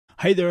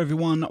Hey there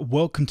everyone,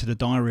 welcome to the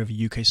Diary of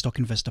a UK Stock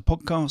Investor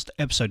podcast,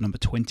 episode number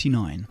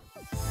 29.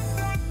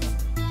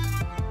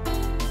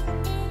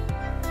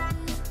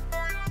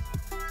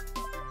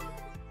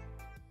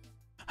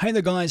 Hey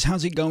there guys,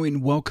 how's it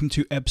going? Welcome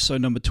to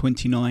episode number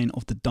 29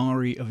 of the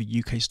Diary of a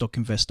UK Stock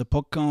Investor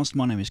podcast.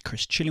 My name is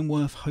Chris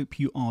Chillingworth, hope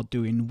you are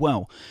doing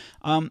well.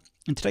 In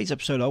today's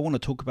episode I want to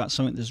talk about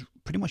something that's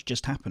pretty much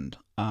just happened.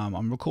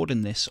 I'm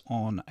recording this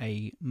on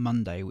a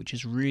Monday, which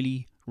is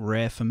really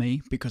rare for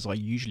me because I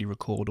usually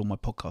record all my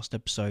podcast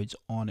episodes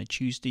on a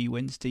Tuesday,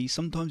 Wednesday,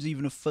 sometimes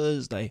even a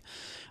Thursday,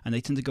 and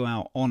they tend to go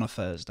out on a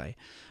Thursday.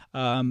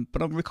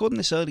 But I'm recording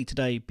this early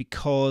today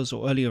or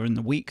earlier in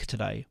the week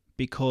today,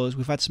 because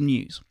we've had some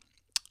news.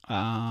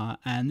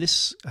 And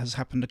this has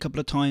happened a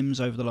couple of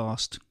times over the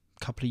last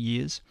couple of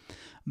years,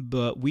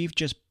 but we've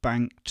just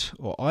banked,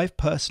 or I've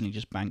personally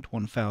just banked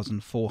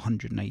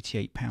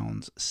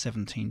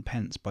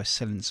 £1,488.17 by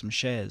selling some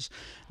shares.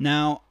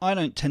 Now, I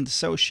don't tend to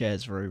sell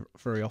shares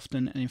very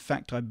often, and in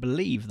fact I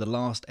believe the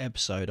last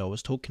episode I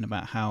was talking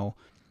about how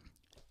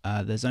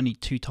there's only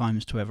two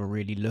times to ever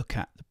really look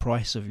at the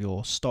price of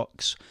your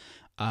stocks,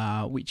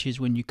 which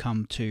is when you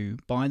come to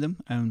buy them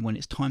and when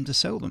it's time to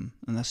sell them,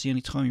 and that's the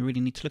only time you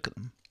really need to look at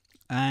them.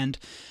 And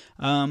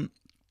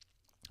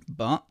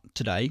but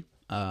today,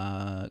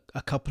 a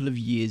couple of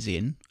years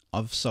in,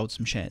 I've sold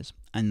some shares,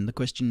 and the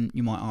question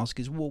you might ask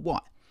is, well,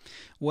 why?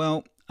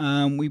 Well,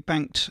 we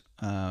banked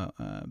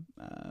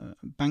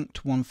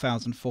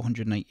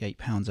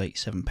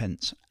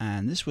 £1,488.87,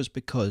 and this was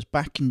because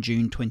back in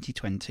June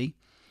 2020,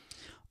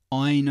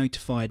 I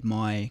notified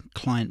my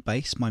client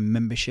base, my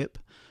membership,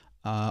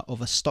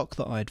 of a stock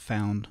that I had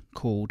found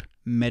called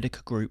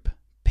Medica Group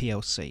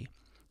PLC.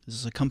 This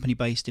is a company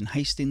based in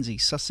Hastings,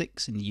 East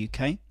Sussex in the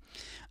UK.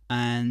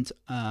 And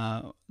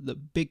the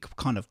big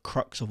kind of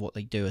crux of what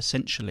they do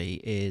essentially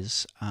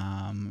is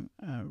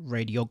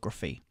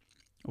radiography,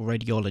 or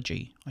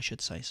radiology, I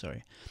should say,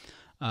 sorry.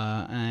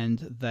 And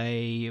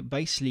they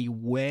basically,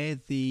 where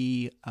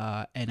the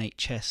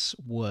NHS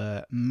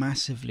were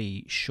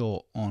massively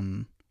short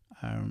on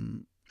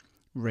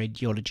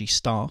radiology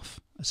staff,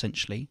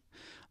 essentially,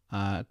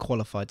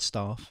 qualified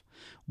staff,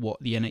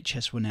 what the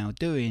NHS were now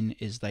doing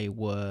is they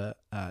were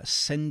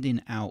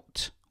sending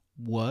out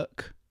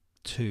work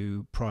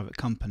to private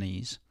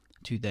companies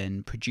to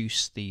then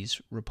produce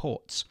these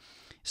reports.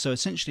 So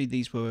essentially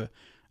these were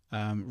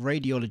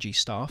radiology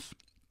staff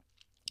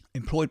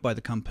employed by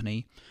the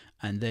company,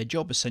 and their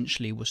job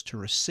essentially was to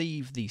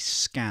receive these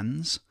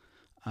scans,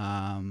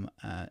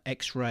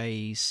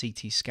 x-rays,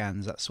 CT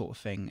scans, that sort of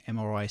thing,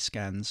 MRI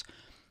scans,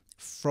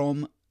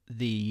 from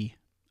the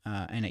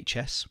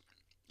NHS,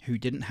 who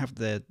didn't have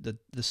the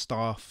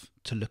staff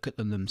to look at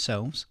them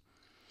themselves,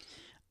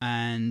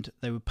 and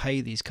they would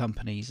pay these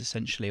companies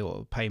essentially,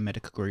 or pay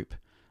Medica Group,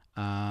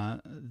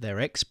 their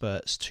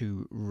experts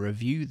to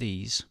review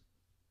these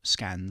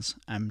scans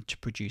and to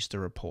produce the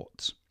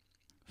reports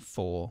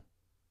for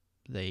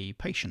the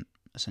patient,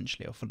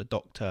 essentially, or for the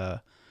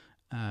doctor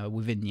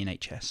within the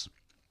NHS.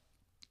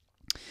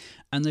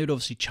 And they would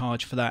obviously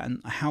charge for that,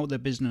 and how their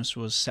business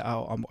was set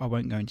out, I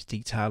won't go into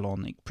detail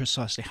on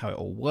precisely how it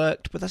all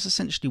worked, but that's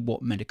essentially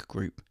what Medica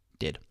Group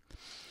did.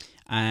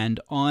 And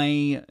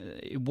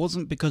it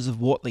wasn't because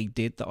of what they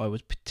did that I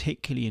was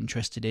particularly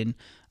interested in.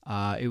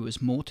 It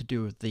was more to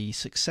do with the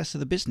success of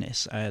the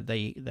business.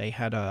 They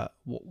had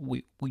what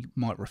we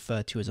might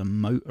refer to as a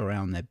moat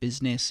around their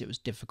business. It was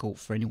difficult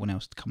for anyone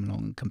else to come along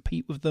and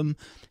compete with them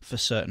for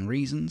certain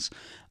reasons.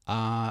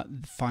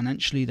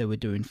 Financially, they were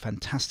doing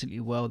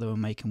fantastically well. They were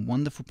making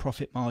wonderful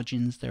profit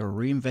margins. They were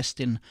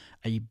reinvesting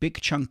a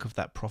big chunk of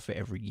that profit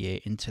every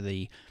year into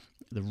the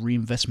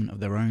reinvestment of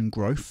their own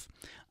growth.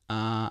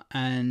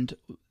 And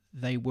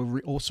they were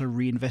also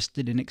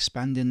reinvested in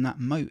expanding that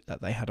moat that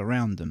they had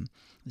around them.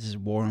 This is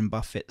Warren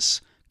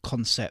Buffett's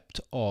concept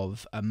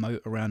of a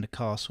moat around a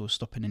castle,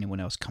 stopping anyone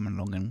else coming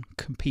along and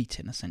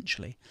competing,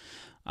 essentially.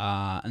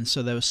 And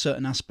so there were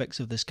certain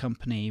aspects of this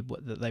company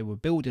that they were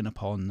building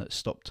upon that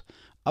stopped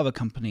other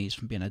companies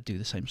from being able to do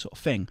the same sort of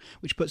thing,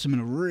 which puts them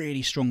in a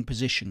really strong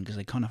position because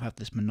they kind of have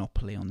this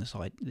monopoly on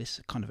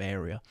this kind of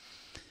area.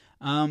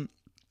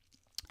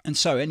 And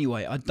so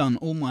anyway, I'd done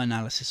all my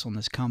analysis on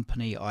this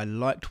company. I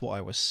liked what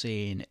I was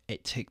seeing.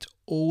 It ticked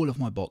all of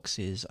my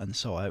boxes. And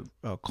so I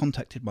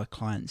contacted my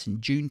clients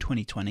in June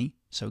 2020.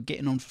 So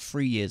getting on for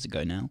 3 years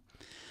ago now.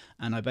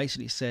 And I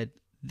basically said,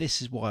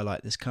 this is why I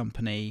like this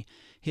company.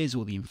 Here's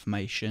all the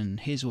information.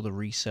 Here's all the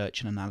research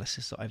and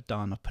analysis that I've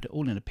done. I've put it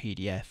all in a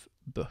PDF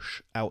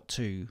out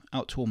to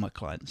all my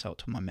clients, out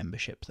to my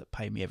membership that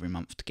pay me every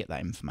month to get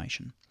that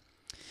information.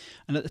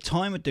 And at the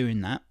time of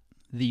doing that,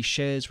 the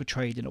shares were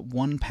trading at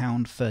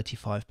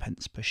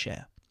 £1.35 per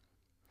share.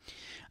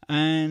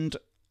 And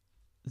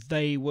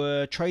they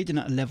were trading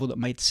at a level that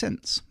made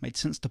sense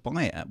to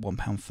buy it at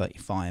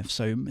 £1.35.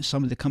 So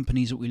some of the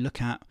companies that we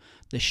look at,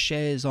 the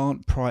shares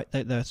aren't priced.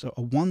 There's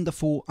a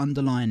wonderful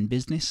underlying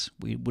business.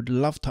 We would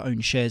love to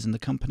own shares in the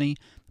company,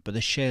 but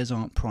the shares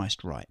aren't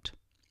priced right.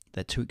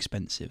 They're too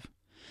expensive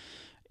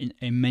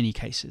in many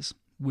cases.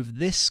 With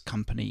this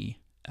company,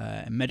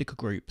 medical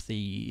group.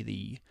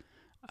 The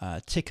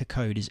ticker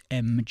code is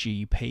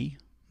MGP,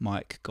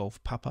 Mike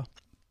Golf Papa.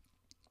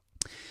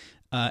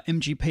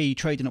 MGP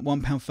trading at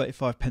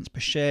 £1.35 per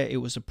share. It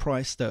was a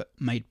price that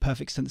made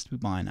perfect sense to be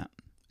buying at.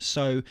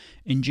 So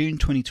in June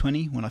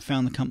 2020, when I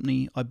found the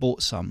company, I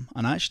bought some,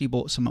 and I actually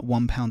bought some at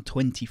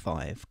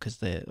 £1.25 because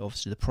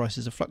obviously the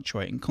prices are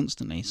fluctuating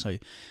constantly. So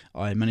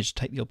I managed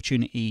to take the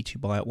opportunity to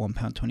buy at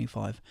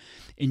 £1.25.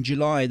 In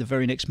July, the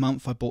very next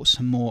month, I bought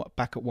some more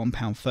back at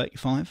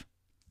 £1.35.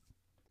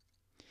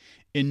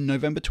 In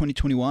November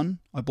 2021,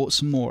 I bought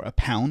some more at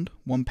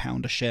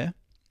 £1 a share,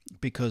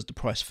 because the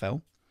price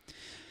fell.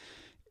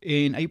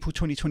 In April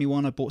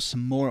 2021, I bought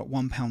some more at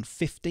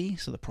 £1.50,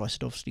 so the price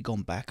had obviously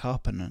gone back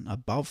up and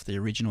above the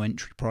original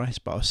entry price,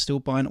 but I was still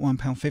buying at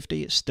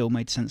 £1.50. It still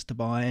made sense to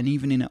buy. And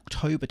even in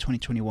October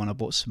 2021, I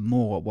bought some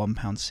more at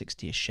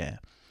 £1.60 a share.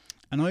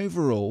 And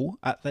overall,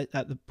 at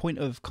the point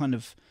of kind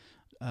of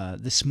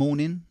this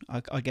morning,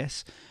 I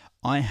guess,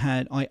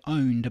 I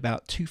owned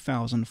about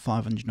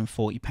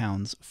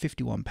 £2,540,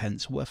 51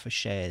 pence worth of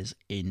shares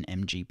in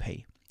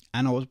MGP.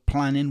 And I was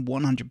planning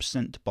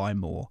 100% to buy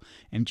more.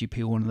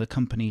 MGP, one of the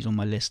companies on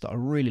my list that I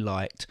really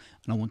liked,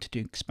 and I wanted to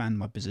expand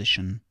my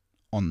position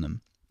on them.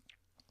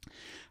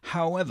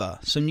 However,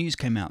 some news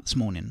came out this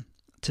morning.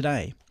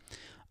 Today,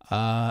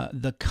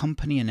 the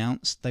company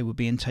announced they were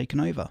being taken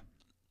over.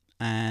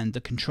 And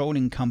the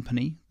controlling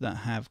company that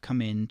have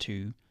come in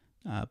to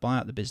buy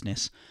out the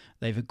business,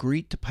 they've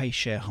agreed to pay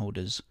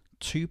shareholders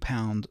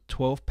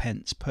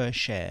 £2.12 per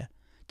share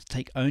to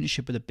take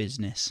ownership of the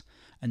business,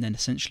 and then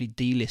essentially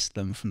delist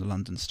them from the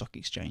London Stock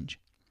Exchange.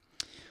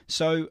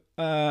 So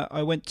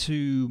I went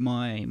to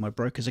my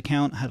broker's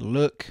account, had a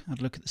look at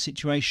the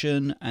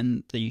situation,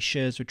 and the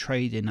shares were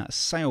trading at a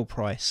sale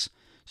price.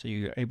 So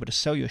you're able to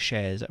sell your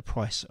shares at a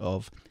price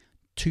of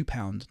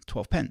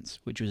 £2.12,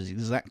 which was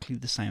exactly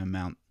the same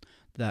amount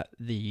that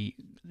the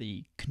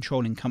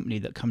controlling company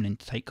that coming in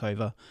to take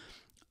over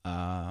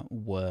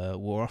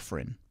were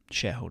offering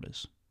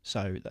shareholders.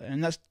 So,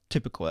 and that's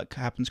typical. It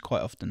happens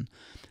quite often,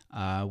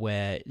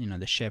 where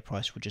the share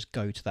price will just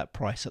go to that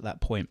price at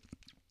that point,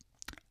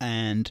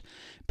 and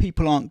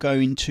people aren't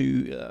going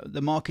to.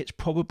 The market's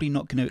probably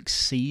not going to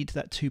exceed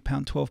that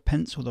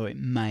 £2.12, although it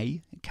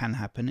can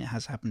happen. It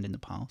has happened in the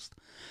past.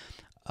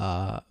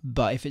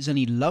 But if it's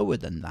any lower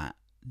than that,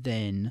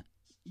 then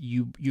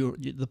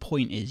the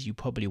point is you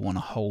probably want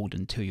to hold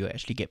until you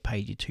actually get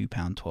paid your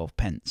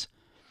 £2.12.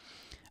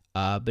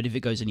 But if it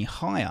goes any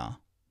higher,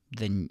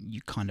 then you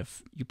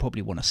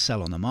probably want to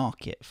sell on the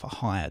market for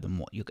higher than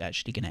what you're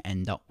actually going to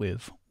end up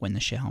with when the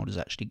shareholders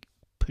actually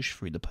push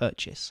through the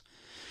purchase.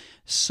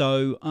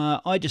 So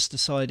I just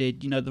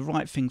decided, the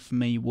right thing for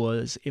me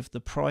was, if the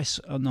price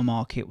on the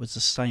market was the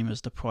same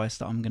as the price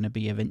that I'm going to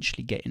be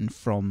eventually getting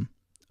from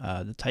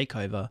the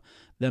takeover,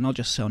 then I'll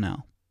just sell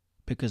now,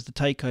 because the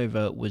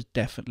takeover was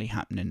definitely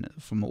happening.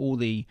 From all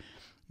the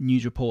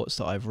news reports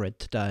that I've read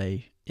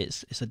today,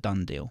 it's a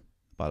done deal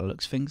by the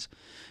looks of things.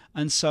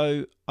 And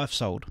so I've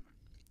sold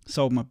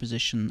my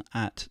position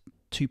at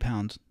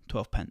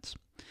 £2.12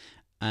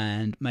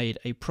 and made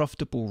a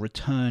profitable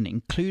return,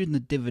 including the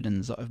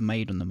dividends that I've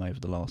made on them over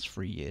the last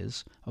 3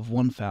 years, of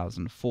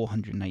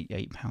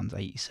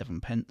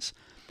 £1,488.87.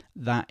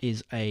 That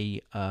is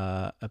a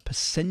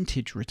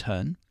percentage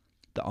return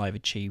that I've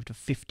achieved of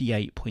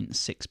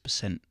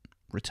 58.6%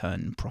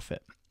 return in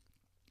profit.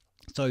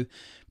 So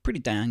pretty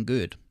damn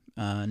good.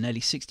 Nearly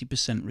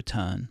 60%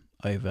 return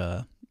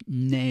over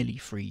nearly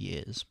 3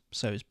 years.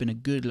 So it's been a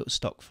good little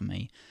stock for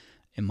me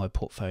in my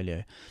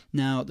portfolio.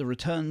 Now, the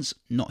returns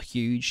not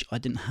huge. I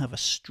didn't have a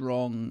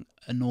strong,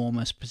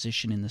 enormous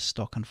position in the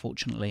stock,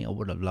 unfortunately. I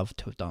would have loved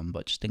to have done,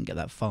 but just didn't get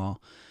that far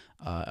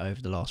over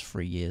the last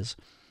 3 years.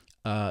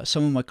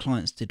 Some of my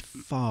clients did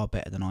far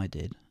better than I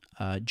did.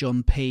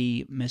 John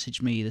P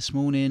messaged me this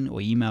morning, or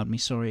emailed me,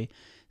 sorry,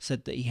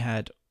 said that he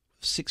had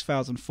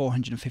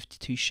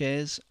 6,452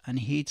 shares, and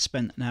he'd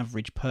spent an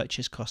average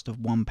purchase cost of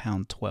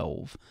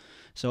 £1.12.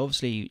 So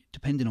obviously,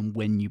 depending on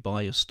when you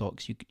buy your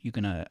stocks, you're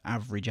going to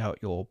average out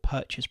your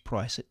purchase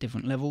price at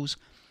different levels.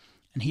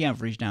 And he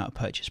averaged out a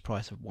purchase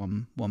price of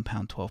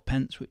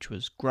 £1.12, which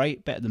was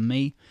great, better than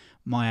me.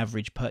 My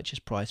average purchase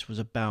price was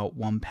about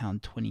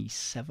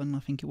 £1.27, I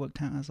think it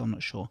worked out as, I'm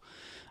not sure.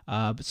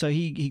 But so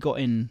he got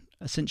in,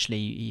 essentially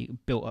he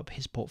built up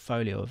his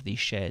portfolio of these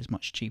shares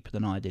much cheaper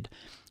than I did.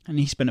 And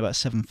he spent about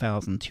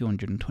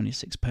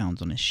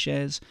 £7,226 on his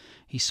shares.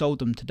 He sold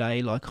them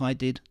today, like I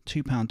did,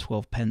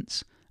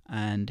 £2.12,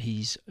 and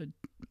he's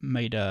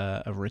made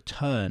a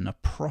return, a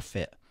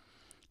profit.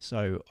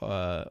 So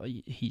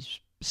he's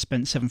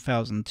spent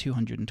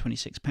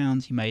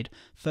 £7,226. He made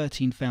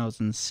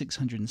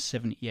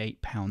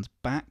 £13,678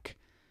 back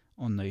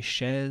on those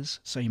shares.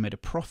 So he made a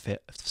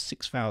profit of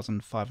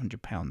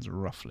 £6,500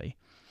 roughly,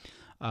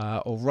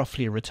 or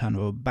roughly a return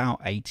of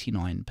about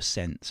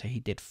 89%. So he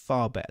did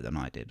far better than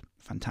I did.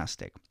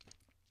 Fantastic.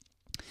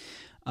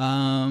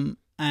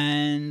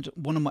 And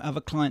one of my other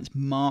clients,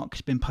 Mark,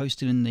 has been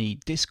posted in the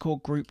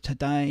Discord group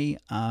today.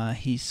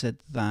 He said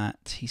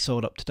that he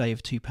sold up today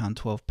for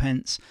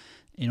 £2.12.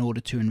 in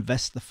order to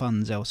invest the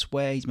funds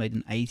elsewhere. He's made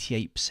an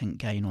 88%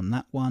 gain on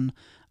that one.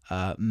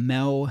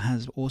 Mel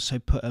has also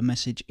put a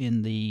message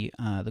in the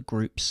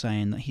group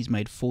saying that he's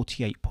made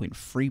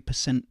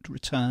 48.3%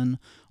 return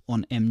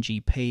on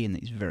MGP and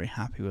that he's very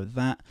happy with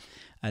that.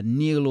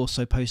 Neil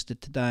also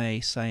posted today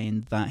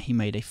saying that he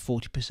made a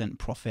 40%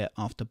 profit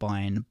after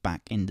buying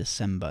back in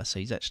December. So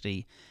he's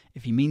actually,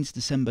 if he means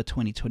December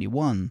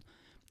 2021,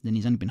 then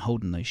he's only been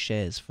holding those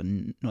shares for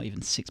not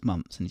even 6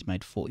 months and he's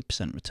made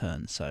 40%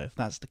 return. So if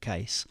that's the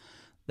case,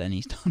 then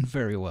he's done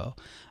very well.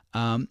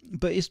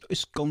 But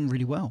it's gone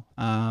really well.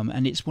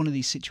 And it's one of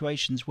these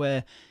situations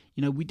where,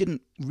 you know, we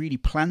didn't really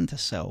plan to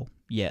sell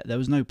yet. There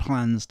was no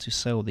plans to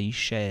sell these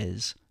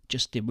shares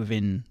just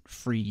within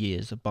 3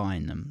 years of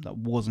buying them. That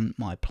wasn't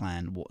my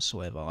plan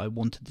whatsoever. I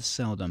wanted to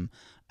sell them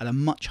at a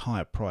much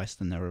higher price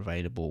than they're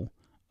available,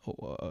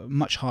 or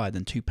much higher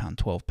than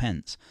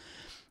 £2.12.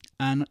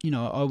 And, you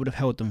know, I would have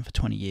held them for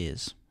 20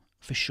 years,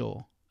 for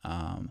sure.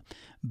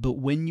 But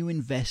when you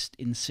invest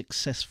in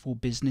successful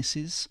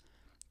businesses,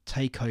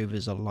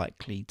 takeovers are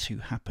likely to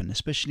happen,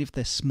 especially if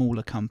they're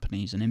smaller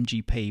companies. And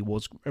MGP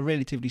was a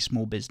relatively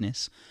small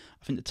business.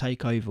 I think the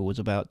takeover was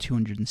about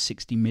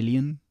 260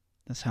 million.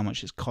 That's how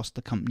much it's cost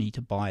the company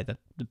to buy the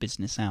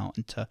business out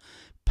and to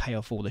pay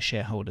off all the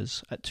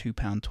shareholders at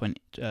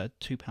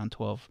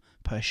 £2.12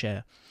 per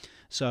share.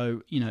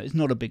 So, you know, it's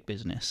not a big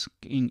business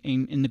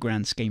in the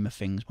grand scheme of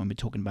things when we're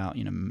talking about,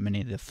 you know,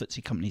 many of the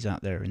FTSE companies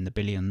out there in the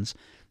billions.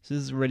 So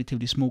this is a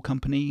relatively small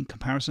company in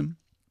comparison.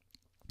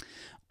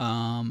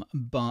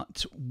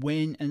 But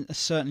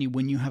certainly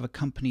when you have a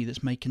company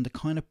that's making the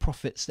kind of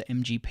profits that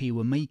MGP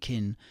were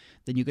making,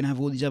 then you're going to have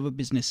all these other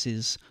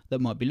businesses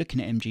that might be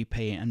looking at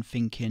MGP and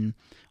thinking,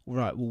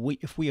 right, well,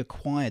 if we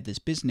acquired this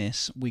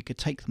business, we could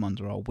take them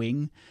under our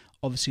wing.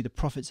 Obviously, the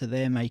profits that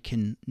they're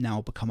making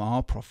now become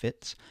our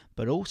profits,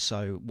 but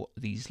also what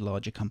these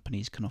larger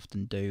companies can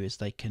often do is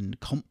they can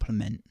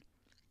complement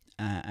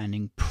and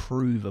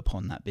improve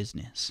upon that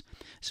business.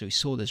 So we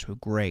saw this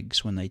with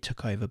Greggs when they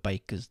took over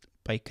Baker's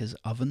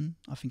Oven,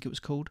 I think it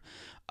was called,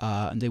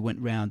 and they went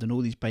round and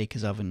all these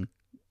Baker's Oven,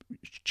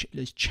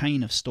 this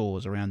chain of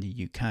stores around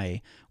the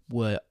UK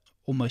were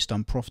almost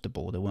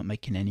unprofitable. They weren't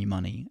making any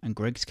money, and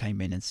Greggs came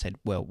in and said,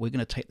 well, we're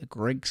going to take the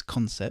Greggs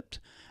concept,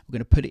 we're going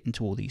to put it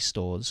into all these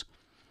stores,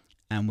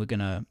 and we're going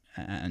to,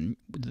 and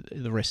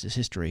the rest is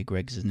history.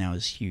 Greggs is now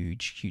this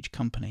huge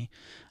company.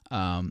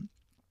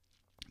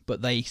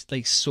 But they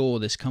saw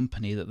this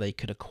company that they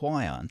could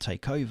acquire and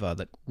take over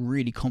that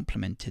really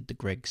complemented the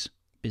Greggs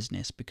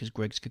business, because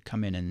Greggs could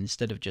come in and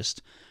instead of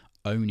just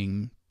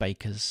owning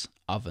Baker's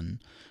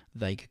Oven,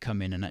 they could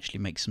come in and actually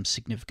make some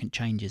significant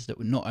changes that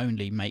would not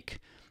only make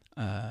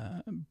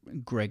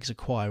Greggs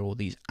acquire all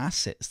these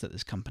assets that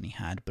this company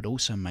had, but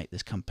also make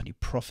this company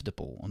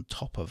profitable on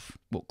top of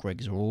what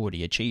Greggs were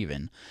already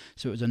achieving.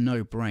 So it was a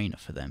no-brainer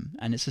for them.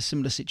 And it's a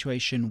similar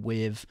situation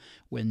with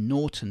when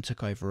Norton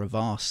took over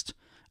Avast.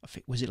 I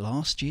think, was it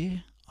last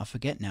year? I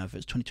forget now if it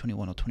was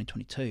 2021 or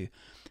 2022.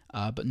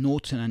 But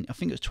Norton, and I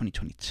think it was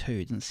 2022,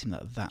 it doesn't seem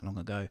like that long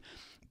ago.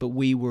 But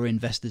we were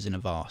investors in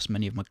Avast.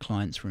 Many of my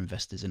clients were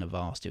investors in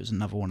Avast. It was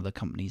another one of the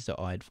companies that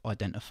I'd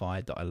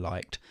identified, that I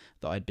liked,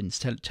 that I'd been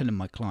telling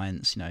my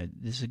clients, you know,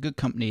 this is a good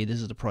company, this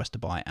is the price to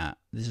buy it at,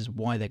 this is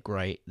why they're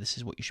great, this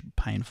is what you should be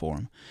paying for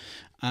them.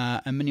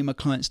 And many of my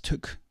clients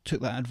took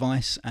that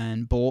advice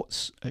and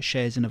bought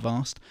shares in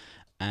Avast.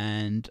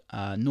 And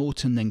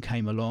Norton then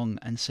came along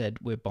and said,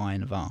 we're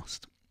buying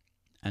Avast.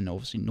 And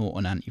obviously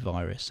Norton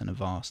Antivirus and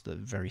Avast are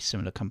very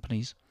similar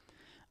companies.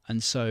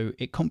 And so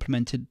it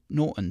complemented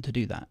Norton to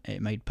do that.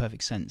 It made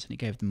perfect sense, and it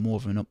gave them more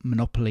of a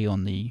monopoly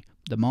on the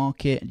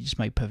market. It just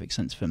made perfect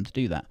sense for them to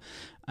do that.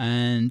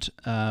 And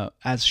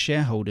as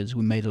shareholders,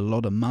 we made a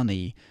lot of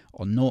money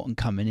on Norton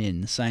coming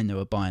in, saying they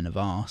were buying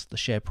Avast. The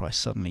share price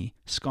suddenly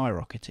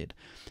skyrocketed.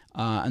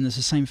 And there's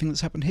the same thing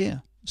that's happened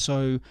here.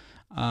 So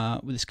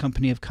with this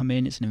company have come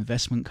in, it's an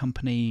investment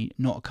company,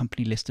 not a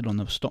company listed on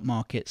the stock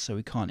market, so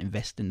we can't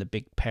invest in the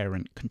big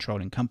parent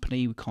controlling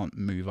company. We can't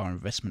move our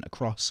investment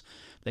across.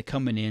 They're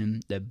coming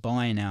in, they're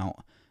buying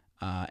out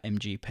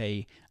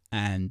MGP,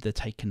 and they're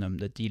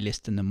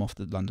delisting them off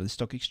the London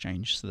Stock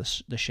Exchange, so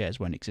the shares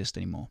won't exist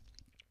anymore.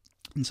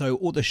 And so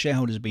all the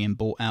shareholders are being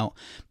bought out,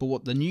 but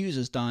what the news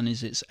has done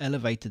is it's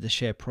elevated the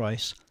share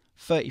price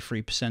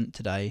 33%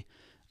 today,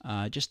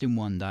 just in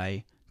one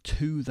day,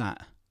 to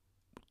that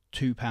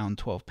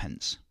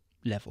 £2.12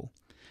 level.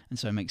 And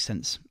so it makes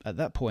sense at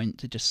that point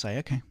to just say,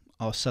 okay,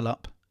 I'll sell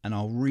up and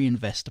I'll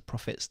reinvest the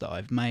profits that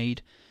I've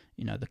made,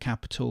 you know, the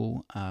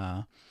capital,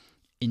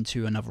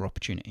 into another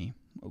opportunity,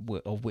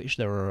 of which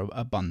there are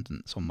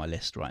abundance on my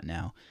list right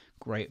now.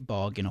 Great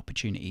bargain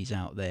opportunities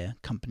out there,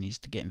 companies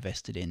to get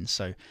invested in.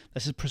 So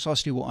this is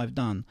precisely what I've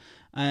done.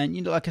 And,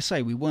 you know, like I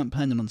say, we weren't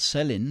planning on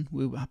selling.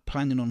 We were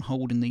planning on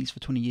holding these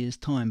for 20 years'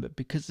 time. But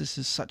because this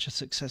is such a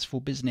successful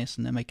business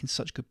and they're making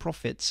such good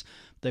profits,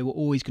 they were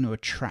always going to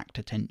attract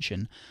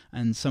attention.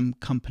 And some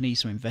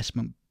companies, some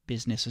investment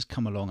business has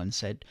come along and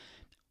said,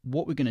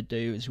 what we're going to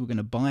do is we're going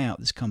to buy out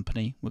this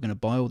company. We're going to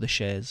buy all the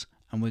shares,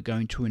 and we're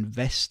going to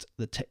invest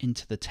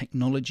into the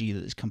technology that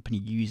this company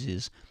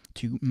uses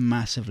to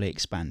massively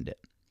expand it.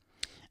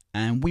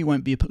 And we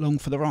won't be along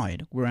for the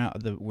ride. We're out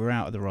of the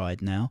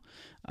ride now,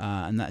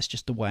 and that's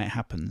just the way it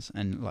happens.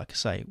 And like I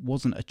say, it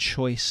wasn't a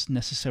choice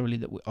necessarily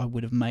that I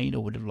would have made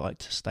or would have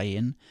liked to stay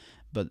in,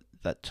 but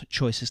that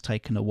choice is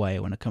taken away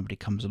when a company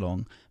comes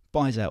along,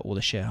 buys out all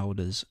the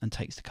shareholders, and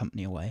takes the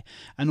company away.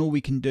 And all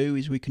we can do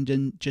is we can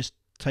then just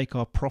take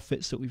our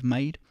profits that we've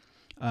made.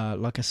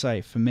 Like I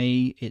say, for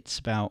me, it's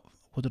about,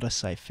 what did I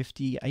say,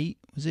 58?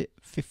 Was it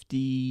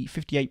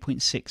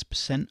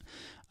 58.6%?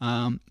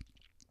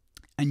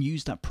 And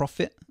use that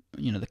profit,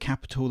 the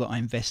capital that I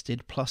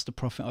invested plus the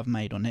profit I've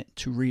made on it,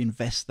 to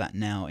reinvest that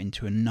now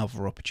into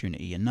another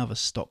opportunity, another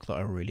stock that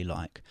I really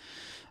like.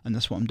 And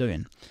that's what I'm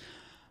doing.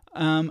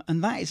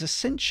 And that is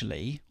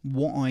essentially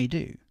what I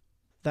do.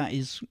 That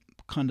is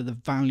kind of the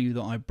value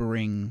that I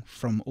bring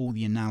from all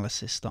the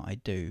analysis that I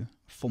do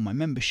for my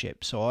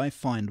membership. So I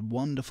find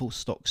wonderful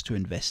stocks to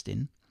invest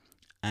in,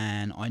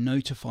 and I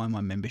notify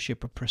my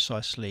membership of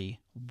precisely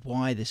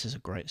why this is a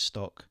great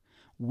stock,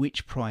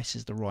 which price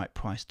is the right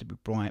price to be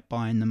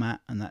buying them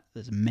at, and that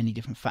there's many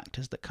different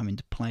factors that come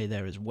into play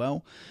there as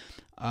well.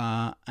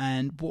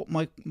 And what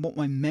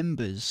my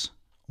members,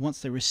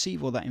 once they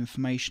receive all that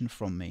information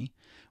from me,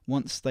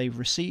 once they've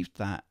received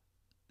that,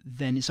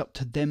 then it's up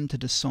to them to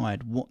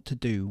decide what to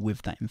do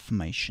with that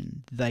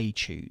information. They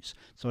choose.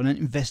 So I don't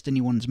invest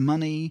anyone's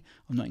money.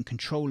 I'm not in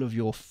control of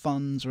your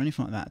funds or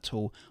anything like that at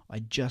all. I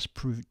just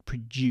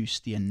produce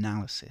the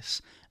analysis,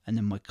 and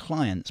then my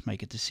clients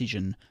make a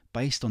decision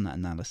based on that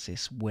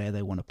analysis where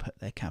they want to put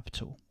their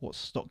capital, what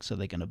stocks are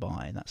they going to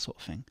buy, that sort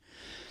of thing.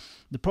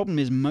 The problem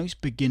is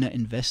most beginner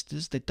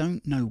investors, they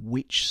don't know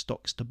which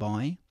stocks to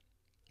buy.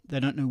 They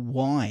don't know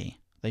why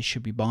they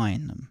should be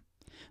buying them.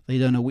 They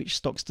don't know which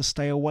stocks to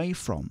stay away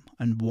from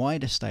and why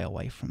to stay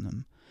away from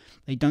them.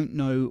 They don't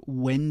know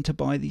when to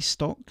buy these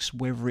stocks,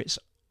 whether it's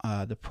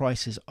the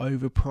price is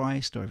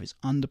overpriced or if it's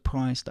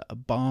underpriced at a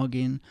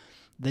bargain.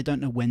 They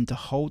don't know when to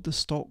hold the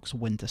stocks,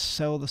 when to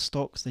sell the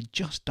stocks. They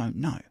just don't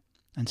know.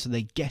 And so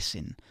they're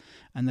guessing,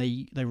 and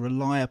they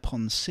rely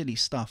upon silly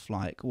stuff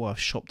like, well, I've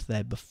shopped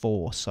there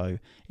before, so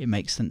it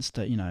makes sense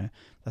that,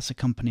 that's a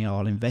company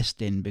I'll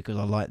invest in because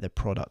I like their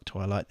product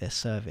or I like their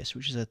service,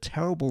 which is a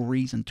terrible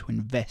reason to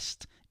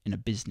invest in a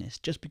business.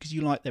 Just because you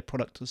like their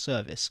product or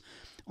service,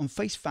 on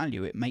face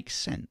value, it makes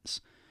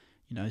sense.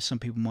 Some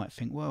people might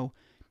think, well,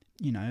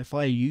 if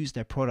I use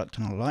their product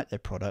and I like their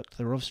product,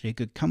 they're obviously a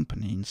good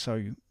company, and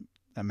so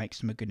that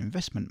makes them a good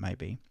investment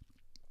maybe.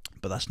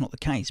 But that's not the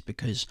case,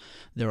 because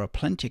there are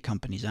plenty of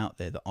companies out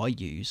there that I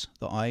use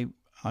that I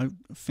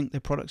think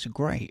their products are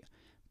great,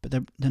 but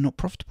they're not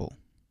profitable.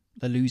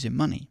 They're losing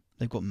money.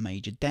 They've got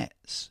major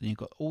debts, and you've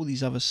got all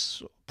these other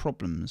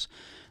problems.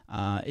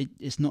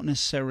 It's not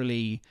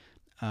necessarily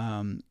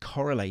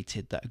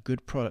correlated that a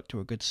good product or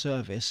a good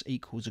service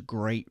equals a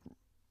great,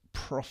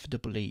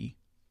 profitably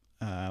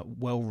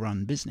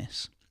well-run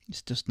business.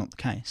 It's just not the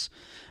case.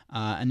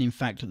 And in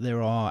fact,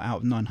 there are, out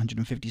of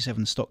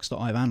 957 stocks that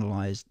I've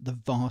analysed, the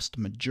vast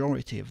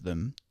majority of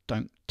them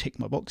don't tick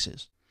my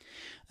boxes.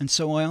 And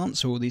so I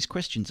answer all these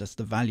questions. That's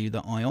the value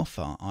that I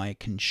offer. I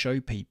can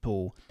show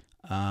people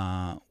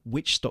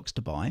which stocks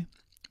to buy,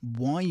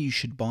 why you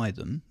should buy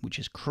them, which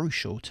is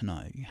crucial to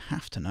know. You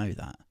have to know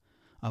that.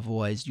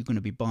 Otherwise, you're going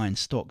to be buying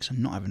stocks and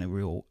not having a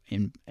real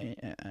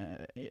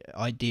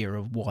idea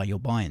of why you're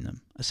buying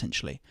them,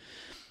 essentially.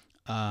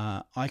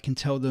 I can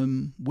tell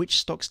them which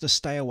stocks to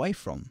stay away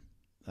from.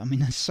 I mean,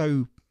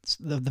 the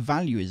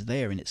value is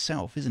there in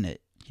itself, isn't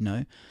it?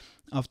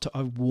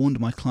 I've warned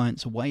my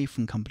clients away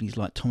from companies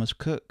like Thomas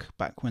Cook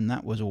back when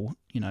that was all,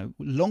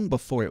 long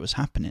before it was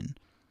happening,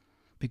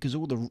 because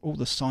all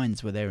the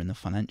signs were there in the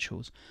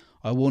financials.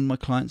 I warned my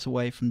clients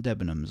away from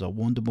Debenhams. I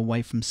warned them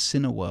away from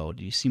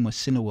Cineworld. You see my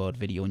Cineworld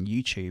video on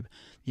YouTube.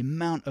 The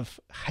amount of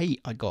hate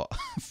I got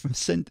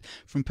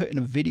from putting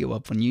a video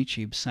up on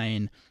YouTube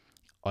saying,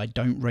 I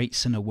don't rate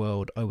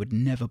Cineworld, I would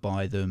never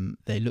buy them,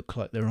 they look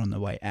like they're on their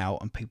way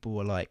out, and people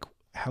were like,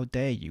 how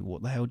dare you,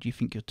 what the hell do you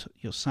think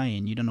you're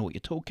saying, you don't know what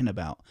you're talking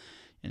about.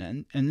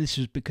 And this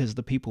was because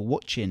the people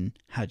watching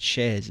had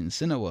shares in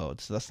Cineworld,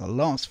 so that's the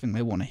last thing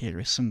they want to hear,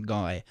 is some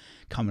guy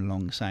coming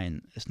along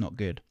saying it's not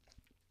good.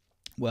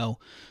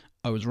 Well,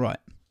 I was right,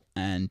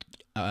 and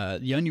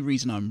the only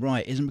reason I'm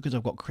right isn't because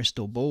I've got a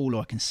crystal ball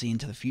or I can see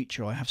into the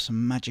future, I have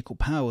some magical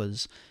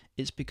powers.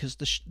 It's because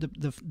the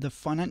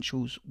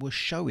financials were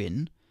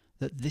showing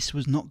that this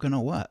was not going to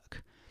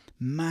work.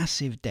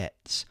 Massive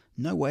debts,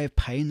 no way of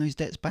paying those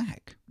debts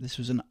back. This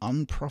was an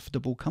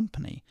unprofitable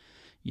company,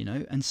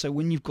 and so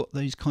when you've got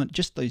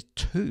just those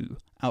two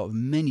out of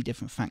many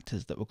different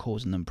factors that were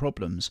causing them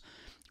problems,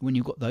 when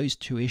you've got those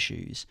two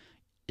issues,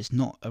 it's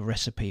not a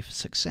recipe for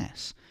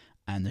success.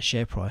 And the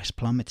share price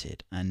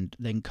plummeted, and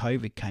then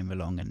COVID came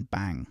along, and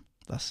bang,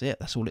 that's it.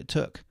 That's all it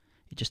took.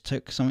 It just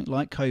took something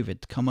like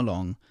COVID to come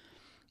along.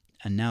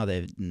 And now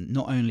they're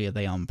not only are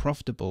they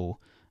unprofitable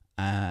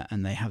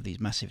and they have these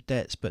massive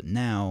debts, but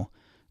now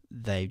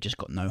they've just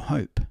got no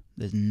hope.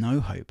 There's no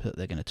hope that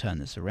they're going to turn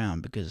this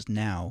around, because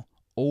now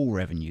all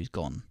revenue's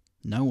gone.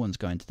 No one's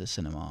going to the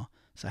cinema.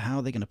 So how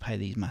are they going to pay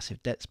these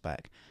massive debts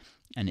back?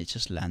 And it's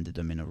just landed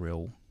them in a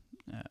real,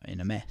 in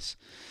a mess.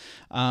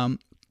 And,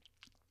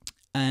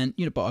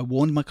 but I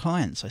warned my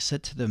clients. I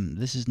said to them,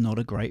 this is not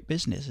a great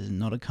business. This is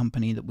not a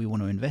company that we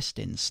want to invest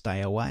in.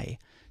 Stay away.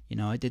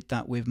 I did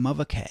that with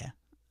Mothercare.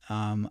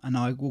 And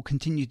I will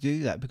continue to do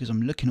that because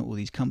I'm looking at all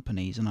these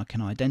companies and I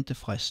can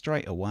identify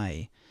straight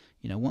away.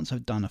 Once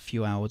I've done a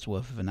few hours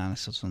worth of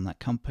analysis on that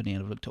company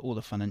and I've looked at all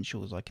the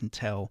financials, I can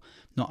tell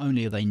not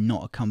only are they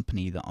not a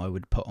company that I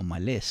would put on my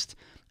list,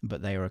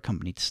 but they are a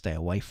company to stay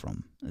away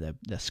from.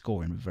 They're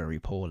scoring very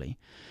poorly.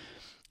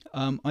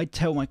 I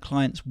tell my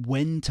clients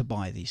when to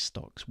buy these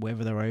stocks,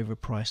 whether they're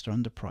overpriced or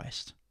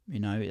underpriced.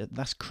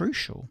 That's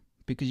crucial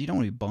because you don't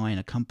want to be buying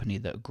a company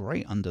that are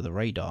great under the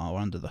radar or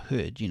under the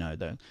hood.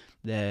 The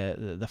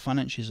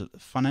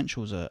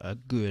financials are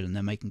good and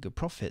they're making good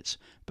profits,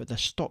 but their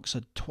stocks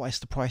are twice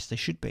the price they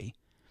should be.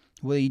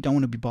 Well, you don't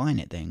want to be buying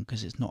it then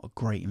because it's not a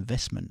great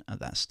investment at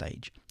that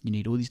stage. You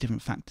need all these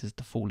different factors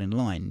to fall in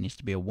line. It needs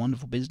to be a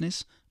wonderful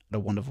business at a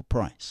wonderful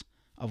price.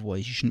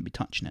 Otherwise, you shouldn't be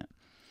touching it.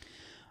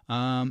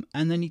 And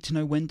they need to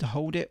know when to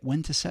hold it,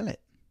 when to sell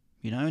it.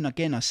 And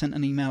again, I sent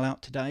an email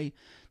out today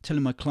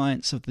telling my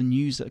clients of the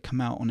news that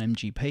come out on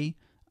MGP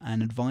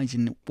and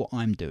advising what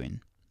I'm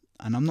doing.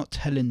 And I'm not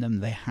telling them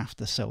they have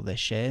to sell their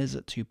shares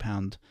at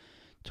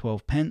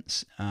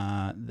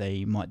 £2.12.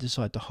 They might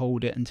decide to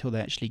hold it until they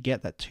actually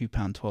get that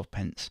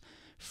 £2.12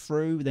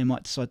 through. They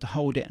might decide to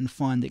hold it and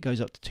find it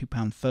goes up to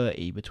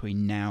 £2.30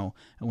 between now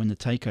and when the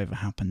takeover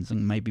happens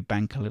and maybe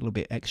bank a little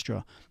bit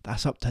extra.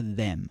 That's up to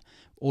them.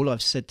 All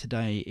I've said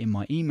today in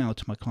my email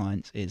to my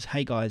clients is,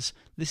 hey guys,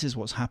 this is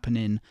what's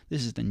happening.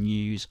 This is the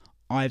news.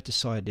 I've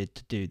decided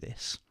to do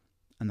this.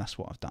 And that's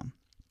what I've done.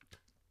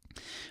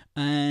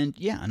 And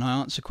and I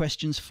answer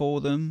questions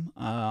for them.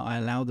 I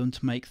allow them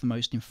to make the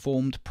most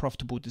informed,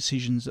 profitable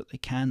decisions that they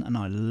can. And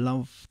I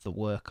love the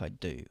work I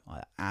do.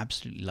 I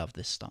absolutely love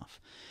this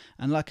stuff.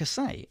 And like I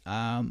say,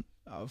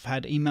 I've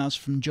had emails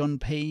from John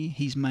P.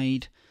 He's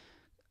made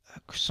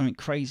something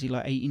crazy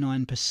like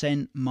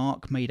 89%.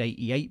 Mark made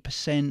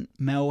 88%.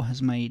 Mel has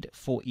made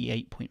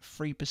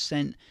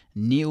 48.3%.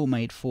 Neil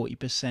made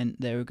 40%.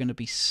 There are going to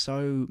be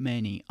so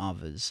many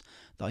others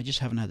that I just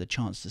haven't had the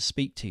chance to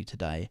speak to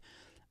today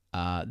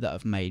that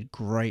have made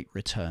great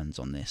returns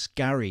on this.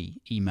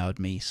 Gary emailed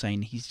me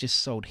saying he's just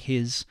sold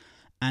his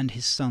and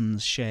his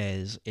son's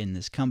shares in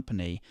this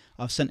company.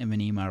 I've sent him an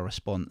email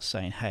response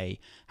saying, hey,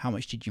 how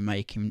much did you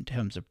make in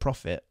terms of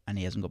profit? And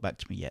he hasn't got back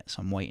to me yet,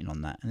 so I'm waiting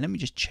on that. And let me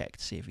just check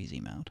to see if he's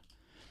emailed.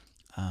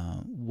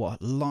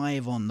 What,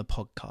 live on the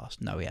podcast?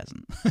 No, he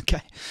hasn't.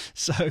 Okay,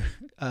 so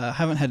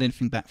haven't had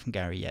anything back from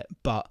Gary yet,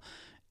 but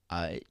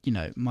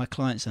my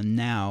clients are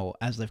now,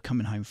 as they've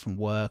coming home from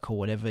work or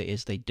whatever it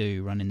is they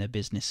do, running their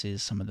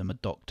businesses. Some of them are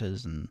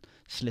doctors and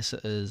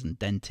solicitors and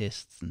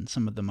dentists, and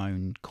some of them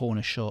own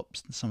corner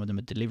shops, and some of them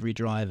are delivery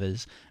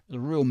drivers. A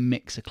real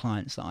mix of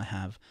clients that I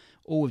have,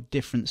 all with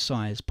different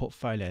size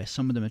portfolios.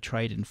 Some of them are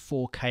trading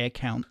 4K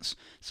accounts.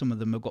 Some of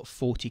them have got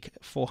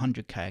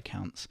 400K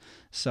accounts.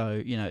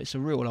 So, it's a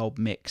real old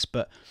mix,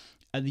 but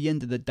at the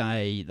end of the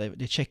day,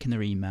 they're checking their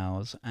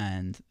emails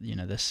and,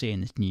 they're seeing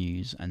this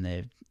news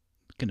and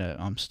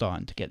I'm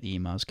starting to get the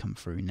emails come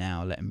through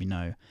now letting me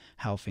know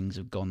how things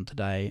have gone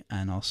today,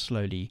 and I'll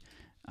slowly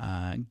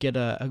get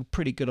a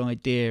pretty good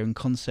idea and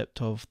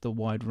concept of the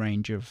wide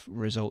range of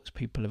results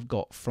people have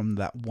got from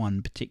that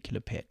one particular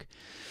pick.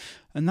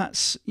 And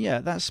that's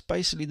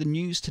basically the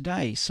news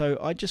today. So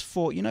I just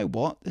thought, you know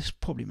what, this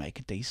probably make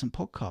a decent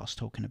podcast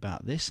talking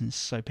about this, and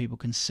so people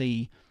can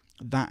see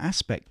that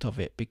aspect of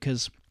it,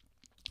 because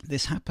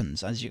this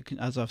happens as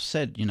I've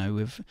said.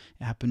 It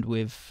happened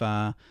with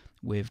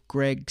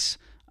Greg's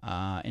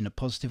in a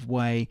positive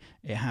way.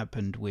 It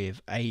happened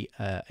with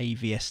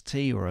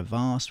AVST or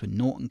Avast when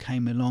Norton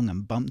came along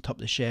and bumped up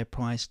the share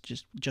price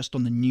just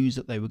on the news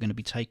that they were going to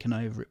be taken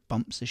over. It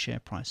bumps the share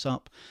price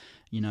up,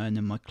 and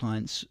then my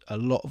clients, a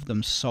lot of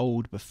them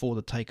sold before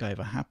the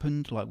takeover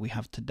happened, like we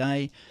have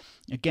today.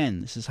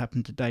 Again, this has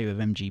happened today with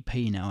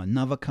MGP now,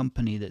 another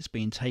company that's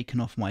been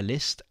taken off my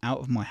list, out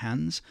of my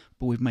hands,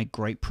 but we've made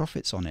great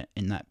profits on it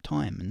in that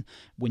time. And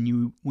when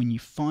you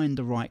find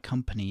the right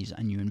companies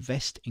and you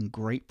invest in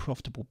great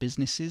profitable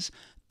businesses,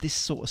 this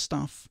sort of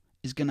stuff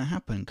is going to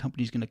happen.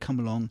 Companies are going to come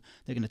along,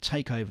 they're going to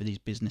take over these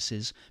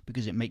businesses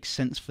because it makes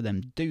sense for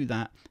them to do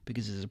that,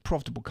 because as a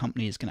profitable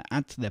company, it's going to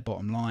add to their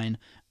bottom line,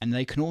 and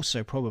they can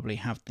also probably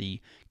have the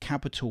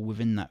capital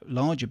within that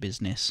larger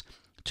business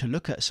to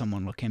look at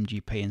someone like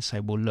MGP and say,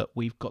 well, look,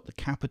 we've got the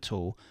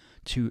capital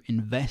to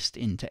invest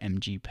into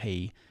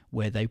MGP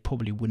where they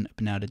probably wouldn't have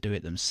been able to do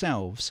it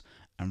themselves,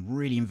 and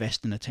really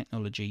invest in the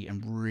technology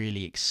and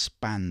really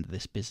expand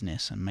this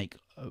business and make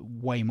it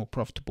way more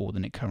profitable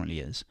than it currently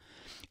is.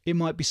 It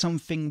might be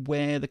something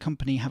where the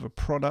company have a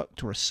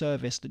product or a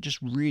service that just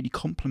really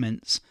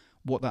complements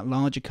what that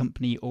larger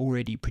company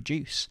already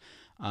produce.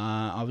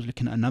 I was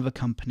looking at another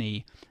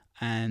company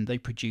and they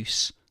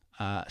produce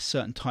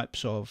certain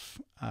types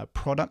of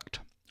product.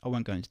 I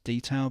won't go into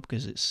detail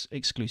because it's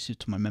exclusive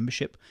to my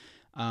membership.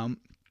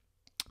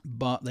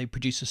 but they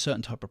produce a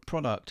certain type of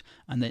product,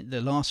 and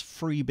the last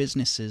 3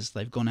 businesses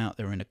they've gone out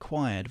there and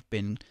acquired have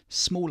been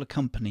smaller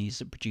companies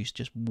that produce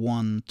just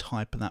one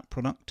type of that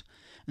product,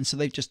 and so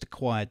they've just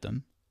acquired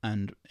them,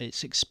 and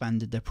it's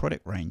expanded their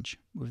product range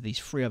with these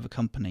 3 other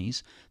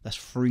companies. That's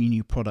 3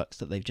 new products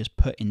that they've just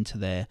put into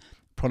their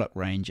product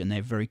range, and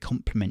they're very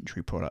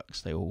complementary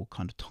products. They all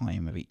kind of tie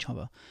in with each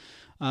other.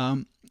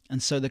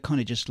 And so they're kind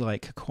of just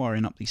like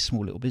acquiring up these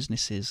small little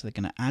businesses. They're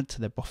going to add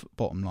to their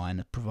bottom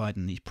line,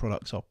 providing these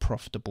products are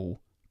profitable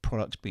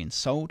products being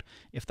sold.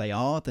 If they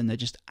are, then they're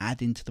just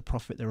adding to the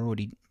profit they're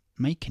already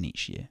making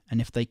each year. And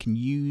if they can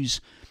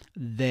use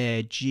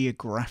their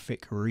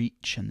geographic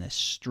reach and their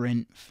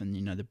strength and,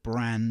 you know, the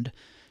brand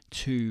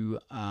to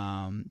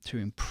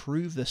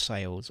improve the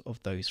sales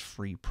of those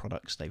 3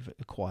 products they've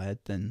acquired,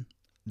 then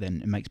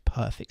it makes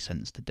perfect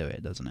sense to do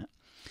it, doesn't it?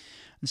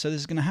 And so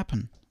this is going to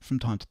happen from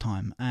time to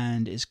time,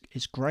 and it's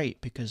great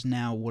because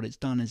now what it's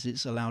done is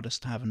it's allowed us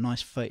to have a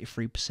nice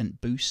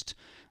 33% boost.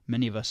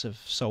 Many of us have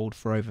sold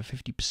for over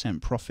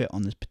 50% profit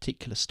on this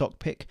particular stock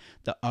pick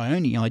that I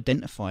only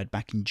identified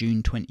back in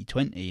June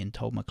 2020 and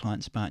told my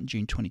clients about in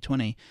June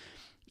 2020.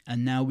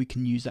 And now we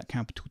can use that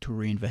capital to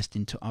reinvest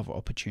into other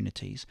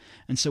opportunities.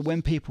 And so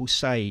when people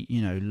say,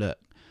 you know, look,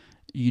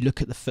 you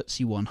look at the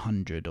FTSE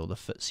 100 or the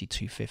FTSE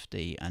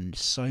 250, and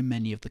so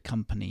many of the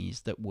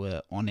companies that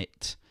were on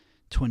it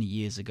 20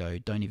 years ago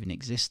don't even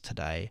exist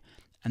today,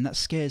 and that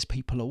scares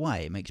people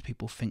away. It makes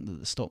people think that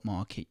the stock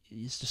market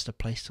is just a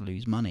place to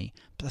lose money,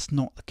 but that's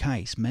not the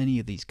case. Many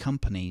of these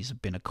companies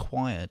have been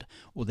acquired,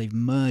 or they've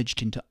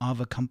merged into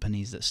other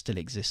companies that still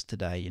exist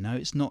today. You know,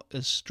 it's not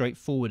as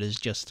straightforward as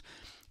just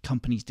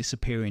companies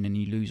disappearing and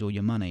you lose all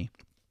your money.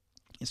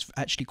 It's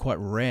actually quite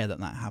rare that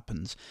that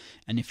happens.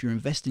 And if you're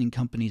investing in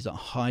companies that are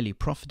highly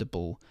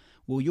profitable,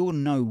 well, you'll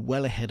know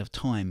well ahead of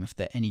time if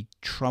any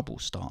trouble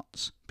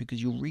starts,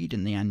 because you'll read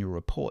in the annual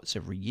reports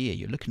every year,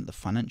 you're looking at the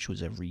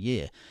financials every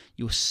year,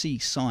 you'll see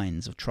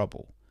signs of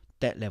trouble,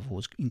 debt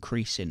levels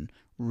increasing,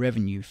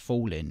 revenue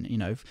falling. You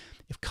know,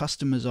 if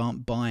customers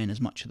aren't buying as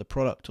much of the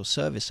product or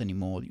service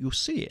anymore, you'll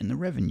see it in the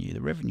revenue.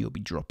 The revenue will be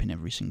dropping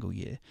every single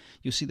year.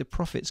 You'll see the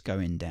profits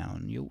going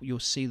down. You'll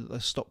see that they'll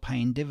stop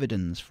paying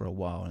dividends for a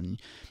while,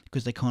 and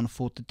because they can't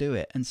afford to do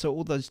it. And so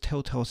all those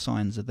telltale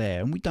signs are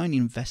there, and we don't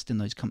invest in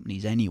those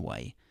companies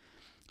anyway.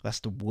 That's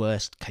the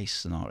worst case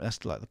scenario.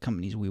 That's like the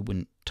companies we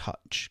wouldn't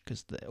touch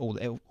because all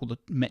the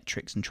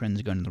metrics and trends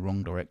are going in the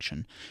wrong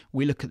direction.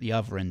 We look at the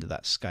other end of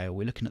that scale.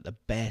 We're looking at the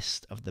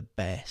best of the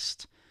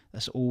best.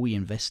 That's all we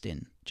invest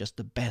in, just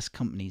the best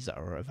companies that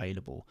are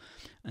available.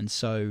 And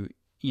so,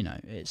 you know,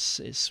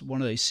 it's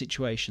one of those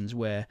situations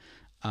where,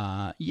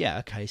 yeah,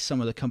 okay, some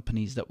of the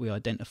companies that we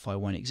identify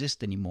won't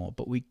exist anymore,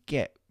 but we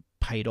get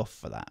paid off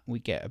for that. We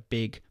get a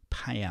big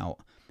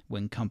payout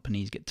when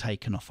companies get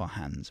taken off our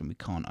hands and we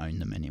can't own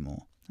them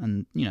anymore.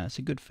 And, you know, it's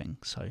a good thing.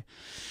 So,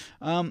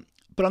 but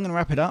I'm going to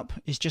wrap it up.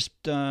 It's just,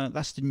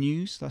 that's the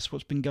news. That's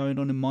what's been going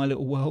on in my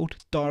little world.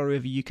 Diary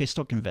of a UK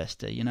stock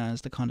investor. You know,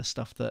 it's the kind of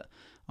stuff that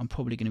I'm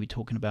probably going to be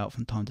talking about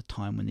from time to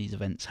time when these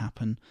events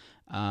happen.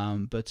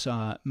 But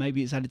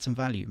maybe it's added some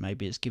value.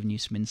 Maybe it's given you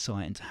some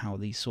insight into how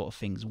these sort of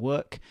things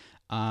work.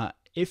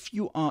 If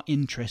you are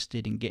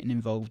interested in getting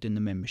involved in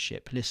the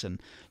membership,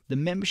 listen, the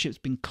membership's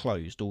been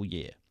closed all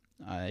year.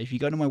 If you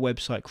go to my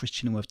website,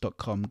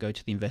 chrischillingworth.com, go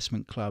to the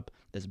investment club,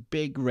 there's a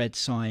big red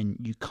sign,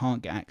 you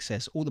can't get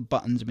access, all the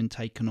buttons have been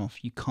taken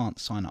off, you can't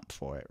sign up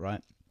for it,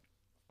 right?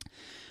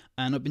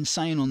 And I've been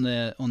saying on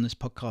this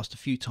podcast a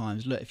few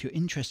times, look, if you're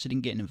interested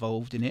in getting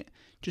involved in it,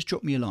 just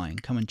drop me a line,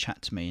 come and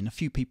chat to me, and a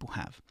few people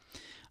have.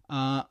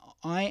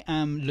 I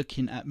am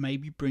looking at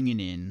maybe bringing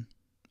in,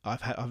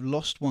 I've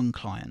lost one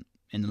client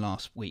in the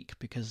last week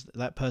because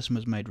that person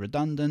was made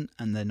redundant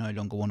and they no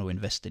longer want to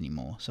invest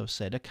anymore. So I've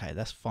said, okay,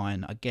 that's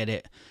fine, I get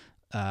it.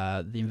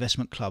 The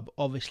investment club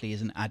obviously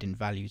isn't adding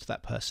value to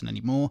that person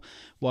anymore.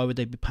 Why would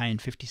they be paying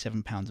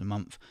 £57 a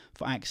month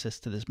for access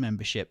to this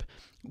membership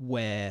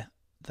where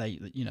they're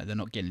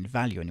not getting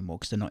value anymore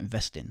because they're not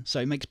investing? So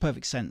it makes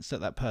perfect sense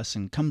that that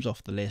person comes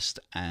off the list,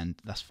 and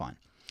that's fine.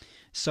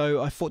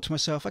 So I thought to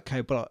myself,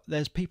 okay, but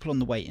there's people on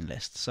the waiting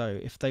list. So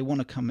if they want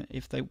to come,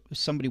 if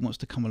somebody wants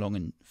to come along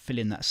and fill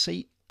in that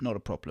seat, not a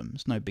problem.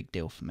 It's no big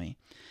deal for me.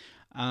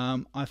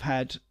 I've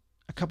had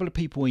a couple of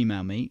people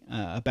email me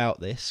about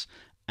this,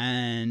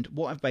 and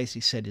what I've basically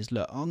said is,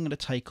 look, I've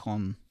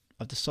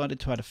decided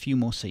to add a few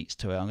more seats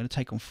to it. I'm going to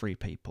take on 3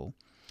 people.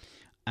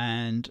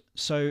 And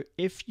so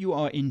if you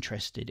are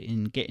interested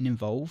in getting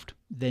involved,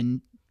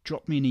 then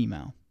drop me an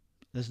email.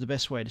 That's the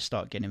best way to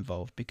start getting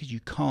involved, because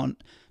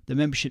the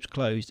membership's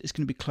closed. It's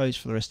going to be closed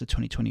for the rest of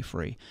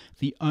 2023.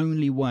 The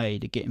only way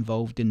to get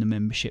involved in the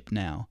membership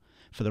now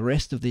for the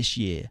rest of this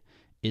year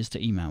is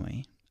to email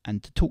me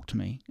and to talk to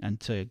me and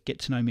to get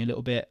to know me a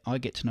little bit. I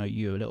get to know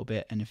you a little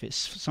bit. And if it's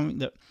something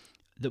that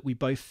we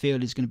both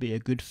feel is going to be a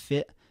good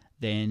fit,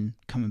 then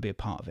come and be a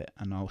part of it.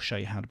 And I'll show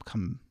you how to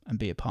come and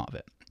be a part of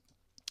it.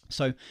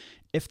 So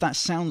if that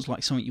sounds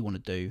like something you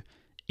want to do,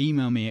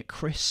 email me at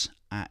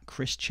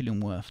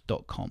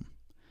chris@chrischillingworth.com.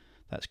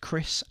 That's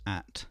chris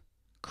at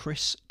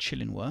Chris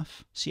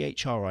Chillingworth,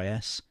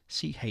 ChrisChillingworth,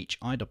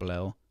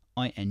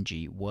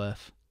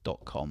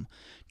 Worth.com.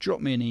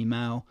 Drop me an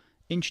email,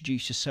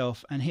 introduce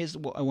yourself, and here's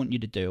what I want you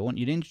to do. I want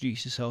you to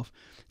introduce yourself,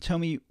 tell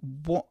me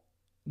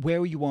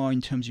where you are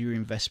in terms of your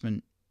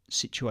investment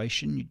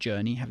situation, your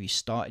journey. Have you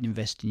started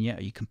investing yet?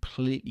 Are you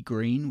completely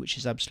green, which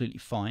is absolutely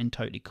fine,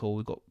 totally cool.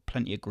 We've got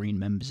plenty of green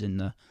members in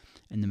the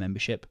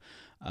membership,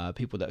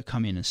 people that have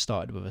come in and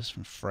started with us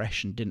from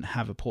fresh and didn't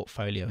have a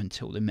portfolio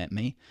until they met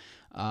me.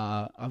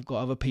 I've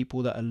got other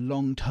people that are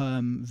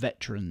long-term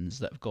veterans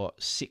that have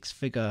got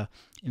six-figure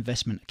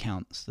investment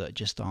accounts that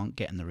just aren't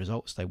getting the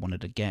results they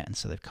wanted to get, and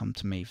so they've come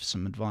to me for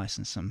some advice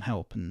and some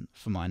help and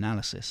for my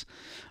analysis.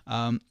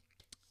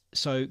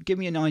 So give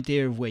me an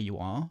idea of where you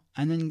are,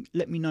 and then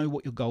let me know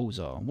what your goals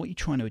are, what you're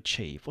trying to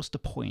achieve. What's the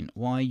point?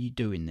 Why are you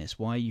doing this?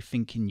 Why are you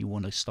thinking you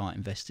want to start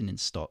investing in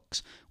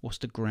stocks? What's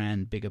the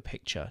grand, bigger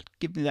picture?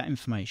 Give me that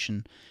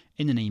information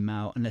in an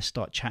email, and let's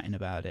start chatting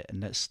about it, and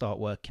let's start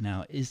working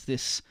out, is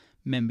this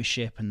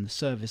membership and the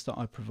service that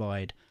I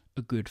provide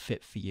a good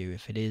fit for you?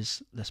 If it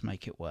is, let's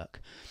make it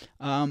work.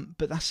 But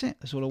that's it.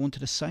 That's all I wanted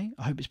to say.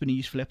 I hope it's been a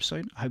useful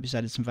episode. I hope it's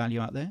added some value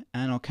out there,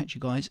 and I'll catch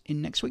you guys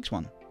in next week's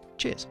one.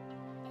 Cheers.